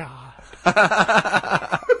 Dear God.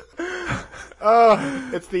 Oh,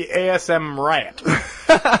 it's the ASM riot.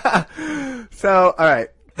 So, alright.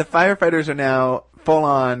 The firefighters are now full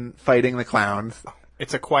on fighting the clowns.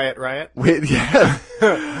 It's a quiet riot?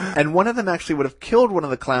 And one of them actually would have killed one of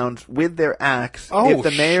the clowns with their axe if the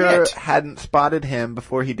mayor hadn't spotted him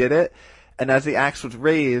before he did it. And as the axe was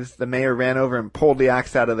raised, the mayor ran over and pulled the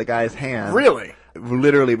axe out of the guy's hand. Really?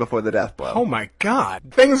 Literally before the death blow. Oh my God.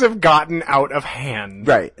 Things have gotten out of hand.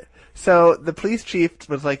 Right. So the police chief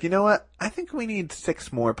was like, you know what? I think we need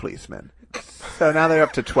 6 more policemen. So now they're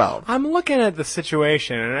up to 12. I'm looking at the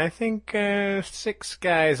situation, and I think 6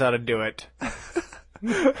 guys ought to do it.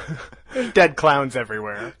 There's dead clowns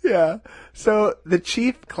everywhere. Yeah. So the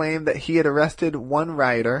chief claimed that he had arrested one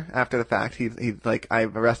rioter after the fact. He's like, I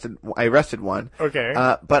arrested one. Okay.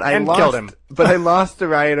 But I killed him. But I lost the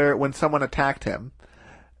rioter when someone attacked him.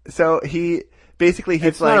 So he's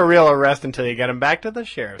it's not a real arrest until you get him back to the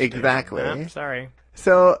sheriff's Exactly. station. Sorry.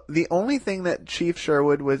 So the only thing that Chief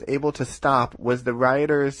Sherwood was able to stop was the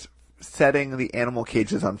rioters setting the animal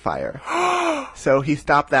cages on fire. So he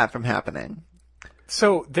stopped that from happening.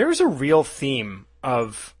 So there's a real theme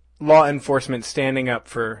of law enforcement standing up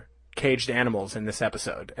for caged animals in this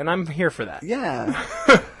episode, and I'm here for that. Yeah.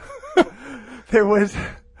 There was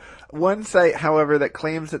one site, however, that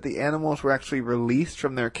claims that the animals were actually released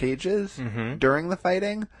from their cages during the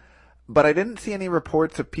fighting, but I didn't see any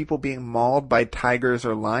reports of people being mauled by tigers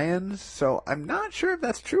or lions, so I'm not sure if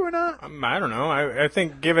that's true or not. I don't know. I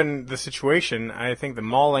think given the situation, I think the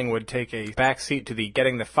mauling would take a backseat to the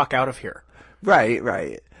getting the fuck out of here.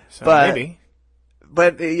 Right. So maybe.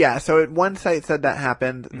 But yeah, so one site said that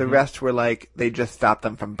happened. The rest were like, they just stopped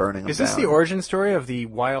them from burning them Is this down. the origin story of the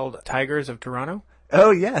wild tigers of Toronto?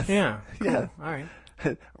 Oh, yes. Yeah. Cool. Yeah. All right.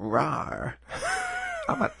 Rawr.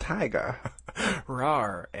 I'm a tiger.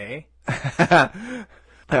 Rawr, eh?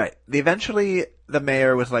 All right. Eventually, the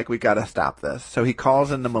mayor was like, we gotta stop this. So he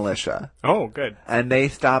calls in the militia. Oh, good. And they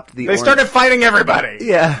stopped the They started fighting everybody!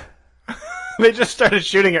 Yeah. They just started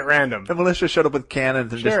shooting at random. The militia showed up with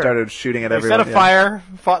cannons and just started shooting at everyone. They set a fire,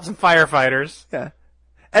 fought some firefighters. Yeah.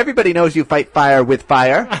 Everybody knows you fight fire with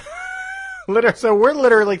fire. So we're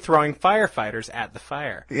literally throwing firefighters at the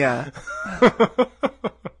fire. Yeah.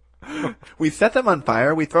 We set them on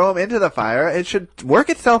fire. We throw them into the fire. It should work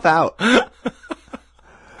itself out.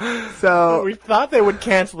 So we thought they would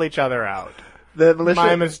cancel each other out. The militia,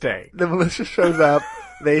 my mistake. The militia shows up.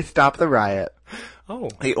 They stop the riot. Oh.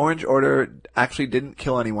 The Orange Order actually didn't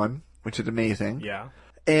kill anyone, which is amazing. Yeah.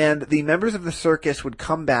 And the members of the circus would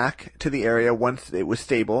come back to the area once it was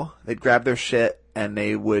stable. They'd grab their shit and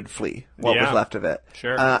they would flee, what was left of it.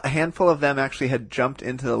 Sure. A handful of them actually had jumped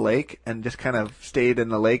into the lake and just kind of stayed in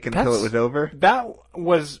the lake until it was over. That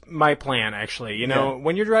was my plan, actually. You know,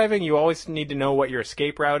 when you're driving, you always need to know what your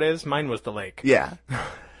escape route is. Mine was the lake. Yeah.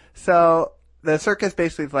 So the circus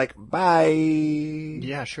basically is like, bye.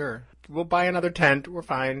 Yeah, sure. We'll buy another tent. We're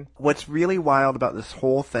fine. What's really wild about this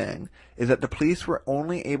whole thing is that the police were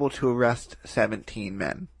only able to arrest 17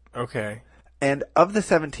 men. Okay. And of the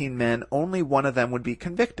 17 men, only one of them would be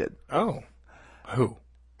convicted. Oh. Who?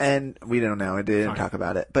 And we don't know. I didn't talk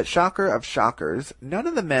about it. But shocker of shockers, none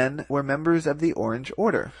of the men were members of the Orange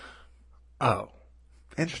Order. Oh.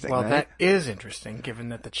 Interesting, Well, right? that is interesting, given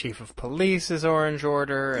that the chief of police is Orange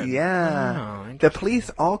Order. And, Yeah. Oh, The police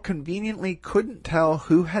all conveniently couldn't tell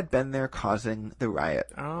who had been there causing the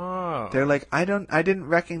riot. Oh. They're like, I didn't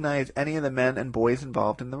recognize any of the men and boys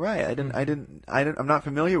involved in the riot. I'm not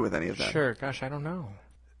familiar with any of them. Sure. Gosh, I don't know.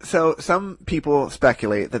 So some people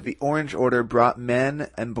speculate that the Orange Order brought men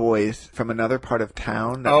and boys from another part of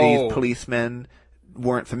town that these policemen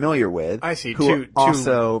weren't familiar with. I see. Who are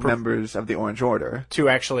also members of the Orange Order. To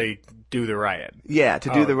actually do the riot. Yeah, to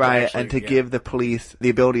do the riot and to give the police the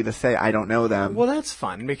ability to say, I don't know them. Well, that's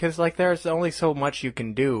fun because, like, there's only so much you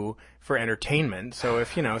can do for entertainment. So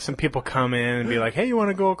if, some people come in and be like, hey, you want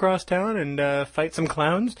to go across town and fight some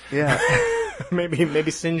clowns? Yeah.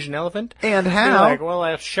 maybe singe an elephant? And how? You're like,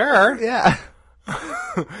 well, sure. Yeah.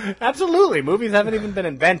 Absolutely. Movies haven't even been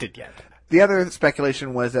invented yet. The other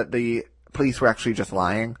speculation was that the police were actually just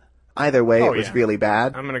lying. Either way, it was really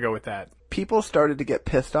bad. I'm going to go with that. People started to get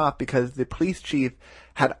pissed off because the police chief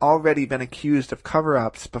had already been accused of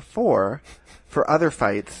cover-ups before for other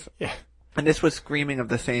fights. Yeah. And this was screaming of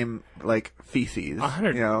the same, feces.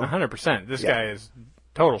 100%. This guy is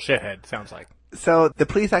total shithead, sounds like. So the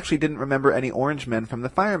police actually didn't remember any orange men from the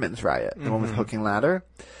firemen's riot, the one with hook and ladder.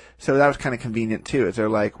 So that was kind of convenient, too, as they're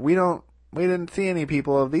like, we didn't see any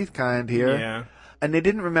people of these kind here. Yeah. And they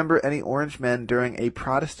didn't remember any orange men during a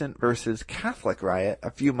Protestant versus Catholic riot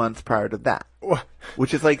a few months prior to that.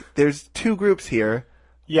 Which is like, there's two groups here.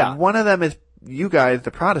 Yeah. One of them is you guys,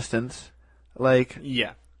 the Protestants.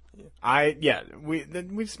 Yeah.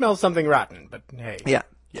 We smell something rotten, but hey. Yeah.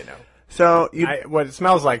 So, So what it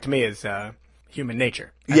smells like to me is human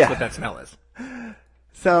nature. That's what that smell is.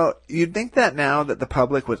 So you'd think that now that the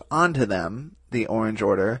public was onto them, the Orange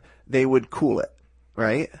Order, they would cool it,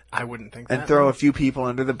 right? I wouldn't think that. And throw a few people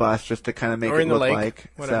under the bus just to kind of make it look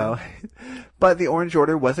like. Whatever. But the Orange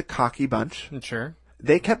Order was a cocky bunch. Sure.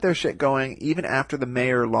 They kept their shit going even after the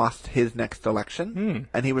mayor lost his next election,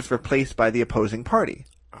 and he was replaced by the opposing party.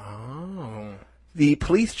 Oh. The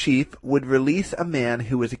police chief would release a man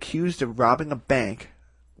who was accused of robbing a bank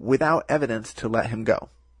without evidence to let him go.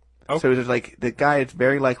 Okay. So it was like, the guy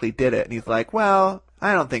very likely did it, and he's like, well,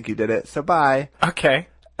 I don't think you did it, so bye. Okay.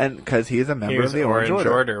 And because he is a member of the Orange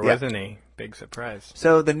Order. Wasn't he? Big surprise.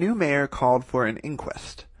 So the new mayor called for an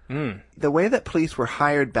inquest. The way that police were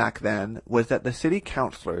hired back then was that the city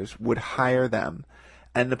councilors would hire them,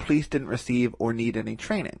 and the police didn't receive or need any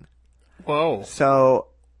training. Whoa. So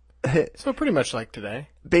pretty much like today.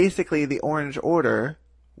 Basically, the Orange Order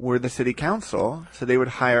were the city council, so they would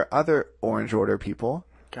hire other Orange Order people.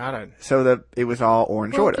 Got it. So that it was all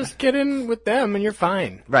Orange Order. Just get in with them and you're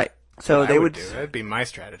fine. Right. So they would do. That'd be my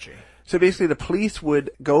strategy. So basically, the police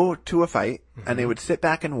would go to a fight, and they would sit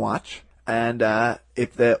back and watch. And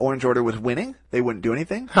if the Orange Order was winning, they wouldn't do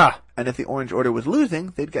anything. Huh. And if the Orange Order was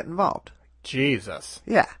losing, they'd get involved. Jesus.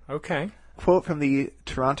 Yeah. Okay. Quote from the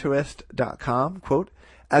Torontoist.com, quote,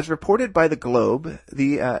 as reported by the Globe,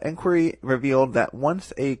 the inquiry revealed that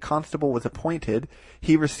once a constable was appointed,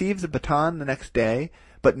 he receives a baton the next day,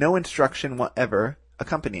 but no instruction whatever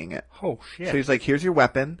accompanying it. Oh, shit. So he's like, here's your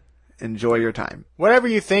weapon. Enjoy your time. Whatever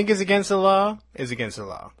you think is against the law is against the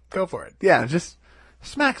law. Go for it. Yeah, just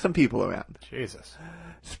smack some people around. Jesus.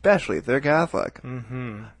 Especially if they're Catholic.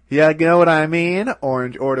 Mm-hmm. Yeah, you know what I mean?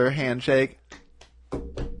 Orange Order handshake.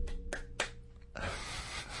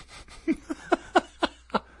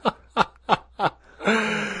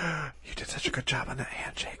 You did such a good job on that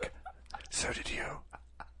handshake. So did you.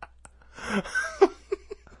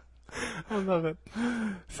 I love it.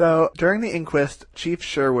 So, during the inquest, Chief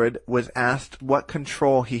Sherwood was asked what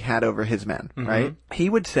control he had over his men, right? He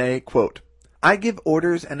would say, quote, I give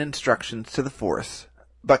orders and instructions to the force,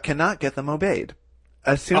 but cannot get them obeyed.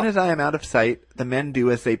 As soon as I am out of sight, the men do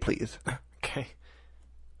as they please.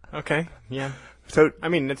 Okay, yeah. So, I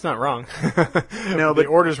mean, it's not wrong. No, the but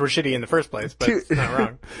orders were shitty in the first place, but it's not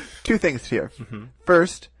wrong. Two things here.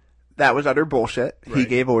 First, that was utter bullshit. He Right.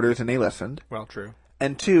 gave orders and they listened. Well, true.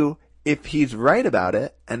 And two, if he's right about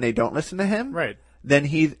it and they don't listen to him, Right. then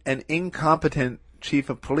he's an incompetent chief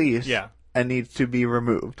of police Yeah. and needs to be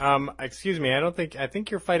removed. Excuse me, I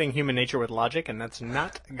think you're fighting human nature with logic, and that's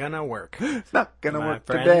not gonna work. It's not going to My work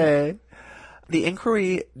friend. today. The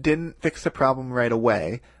inquiry didn't fix the problem right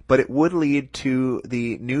away, but it would lead to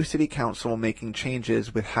the new city council making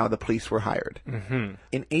changes with how the police were hired. Mm-hmm.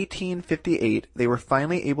 In 1858, they were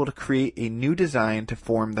finally able to create a new design to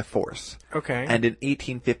form the force. Okay. And in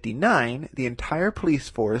 1859, the entire police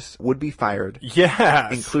force would be fired.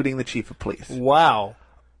 Yes. Including the chief of police. Wow.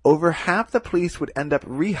 Over half the police would end up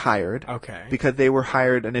rehired. Okay. Because they were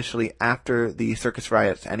hired initially after the circus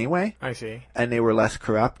riots anyway. I see. And they were less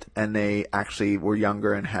corrupt, and they actually were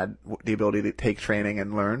younger and had the ability to take training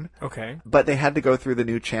and learn. Okay. But they had to go through the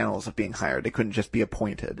new channels of being hired. They couldn't just be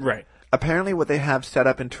appointed. Right. Apparently what they have set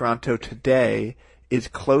up in Toronto today is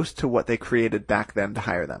close to what they created back then to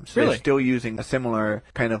hire them. So Really? They're still using a similar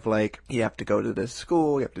kind of like, you have to go to this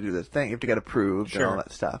school, you have to do this thing, you have to get approved and all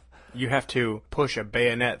that stuff. You have to push a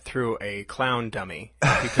bayonet through a clown dummy.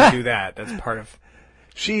 You can do that. That's part of...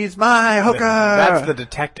 She's my hooker! That's the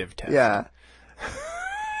detective test. Yeah.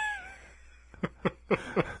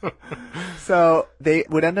 So they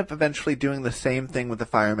would end up eventually doing the same thing with the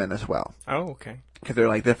firemen as well. Oh, okay. Because they're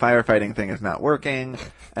like, the firefighting thing is not working,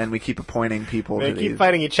 and we keep appointing people They to keep these.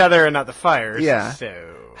 fighting each other and not the fires. Yeah. So...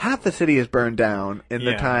 Half the city is burned down in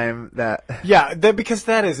the time that... Yeah, because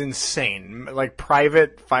that is insane. Like,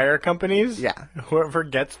 private fire companies? Yeah. Whoever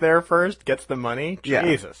gets there first gets the money? Yeah.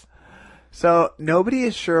 Jesus. So, nobody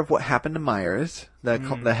is sure of what happened to Myers, the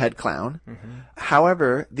head clown. Mm-hmm.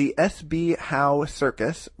 However, the S.B. Howe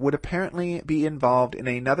Circus would apparently be involved in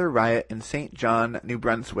another riot in St. John, New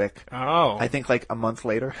Brunswick. Oh. I think like a month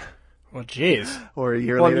later. Well, jeez. Or a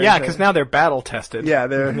year later. Well, yeah, because now they're battle tested. Yeah,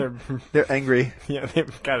 they're angry. Yeah,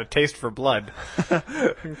 they've got a taste for blood.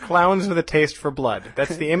 Clowns with a taste for blood.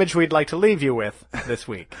 That's the image we'd like to leave you with this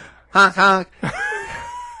week. Honk, honk.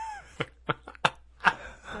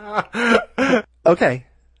 Okay.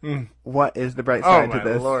 What is the bright side to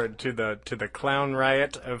this? Oh, my Lord. To the clown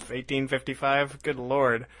riot of 1855? Good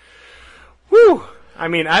Lord. Whew! I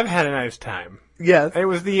mean, I've had a nice time. Yes. It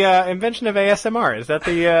was the invention of ASMR. Is that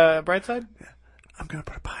the bright side? I'm going to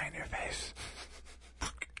put a pie in your face.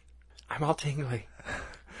 I'm all tingly.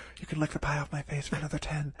 You can lick the pie off my face for another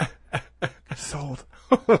 10. Sold.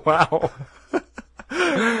 Wow.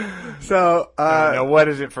 So, now what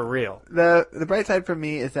is it for real? The bright side for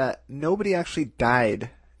me is that nobody actually died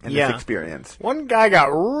in this experience. One guy got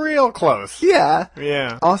real close. Yeah.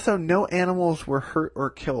 Yeah. Also, no animals were hurt or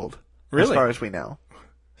killed. Really? As far as we know.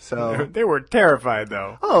 So they were terrified,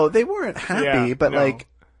 though. Oh, they weren't happy, but like,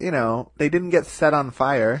 you know, they didn't get set on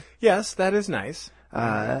fire. Yes, that is nice.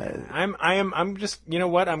 I'm just, you know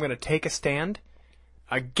what? I'm going to take a stand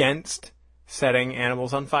against setting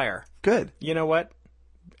animals on fire. Good. You know what?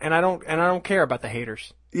 And I don't care about the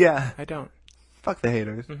haters. Yeah. I don't. Fuck the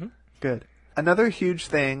haters. Mm-hmm. Good. Another huge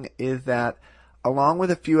thing is that, along with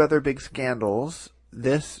a few other big scandals,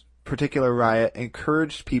 this particular riot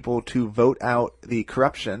encouraged people to vote out the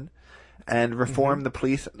corruption and reform the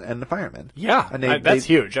police and the firemen. Yeah, and that's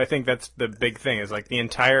huge. I think that's the big thing, is like the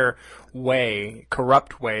entire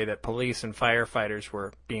corrupt way that police and firefighters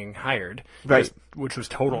were being hired, right, which was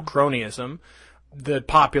total cronyism. The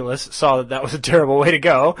populace saw that was a terrible way to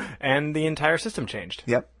go, and the entire system changed.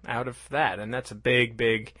 Yep. Out of that, and that's a big,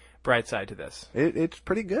 big bright side to this. It's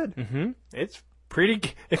pretty good. Mm-hmm. It's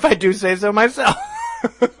pretty, if I do say so myself.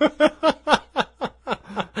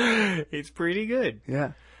 It's pretty good.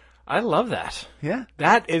 Yeah. I love that. Yeah.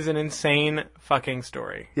 That is an insane fucking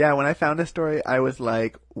story. Yeah, when I found this story, I was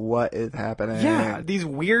like, what is happening? Yeah, these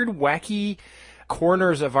weird, wacky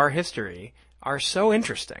corners of our history are so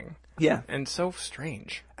interesting. Yeah. And so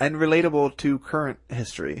strange. And relatable to current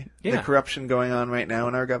history. Yeah. The corruption going on right now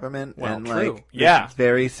in our government. Well, and true. Like, yeah. It's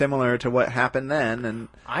very similar to what happened then. And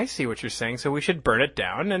I see what you're saying, so we should burn it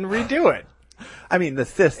down and redo it. I mean, the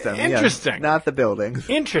system. Interesting. Yes, not the buildings.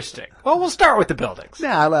 Interesting. Well, we'll start with the buildings.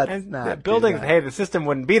 No, let's not. The buildings, hey, the system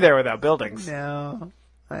wouldn't be there without buildings. No.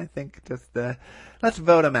 I think just, let's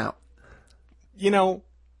vote them out. You know,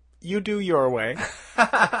 you do your way.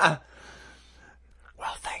 Well,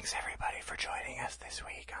 thanks everybody for joining us this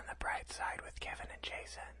week on The Bright Side with Kevin and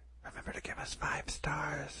Jason. Remember to give us 5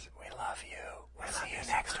 stars. We love you. We'll see you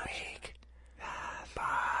next week. Yes.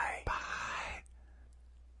 Bye. Bye.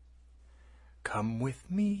 Come with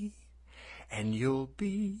me, and you'll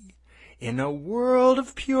be in a world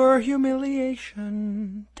of pure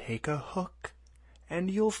humiliation. Take a hook, and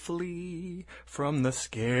you'll flee from the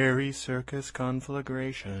scary circus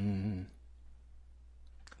conflagration.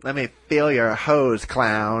 Let me feel your hose,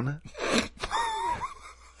 clown.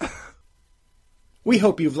 We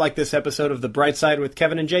hope you've liked this episode of The Bright Side with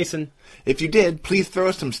Kevin and Jason. If you did, please throw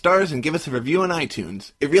us some stars and give us a review on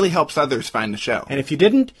iTunes. It really helps others find the show. And if you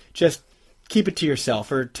didn't, just keep it to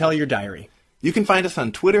yourself or tell your diary. You can find us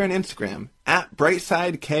on Twitter and Instagram at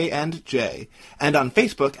BrightSideK&J, and on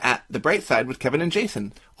Facebook at The Bright Side with Kevin and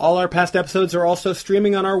Jason. All our past episodes are also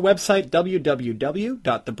streaming on our website,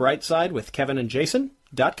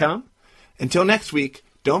 www.thebrightsidewithkevinandjason.com. Until next week,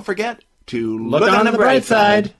 don't forget to Look on the bright side.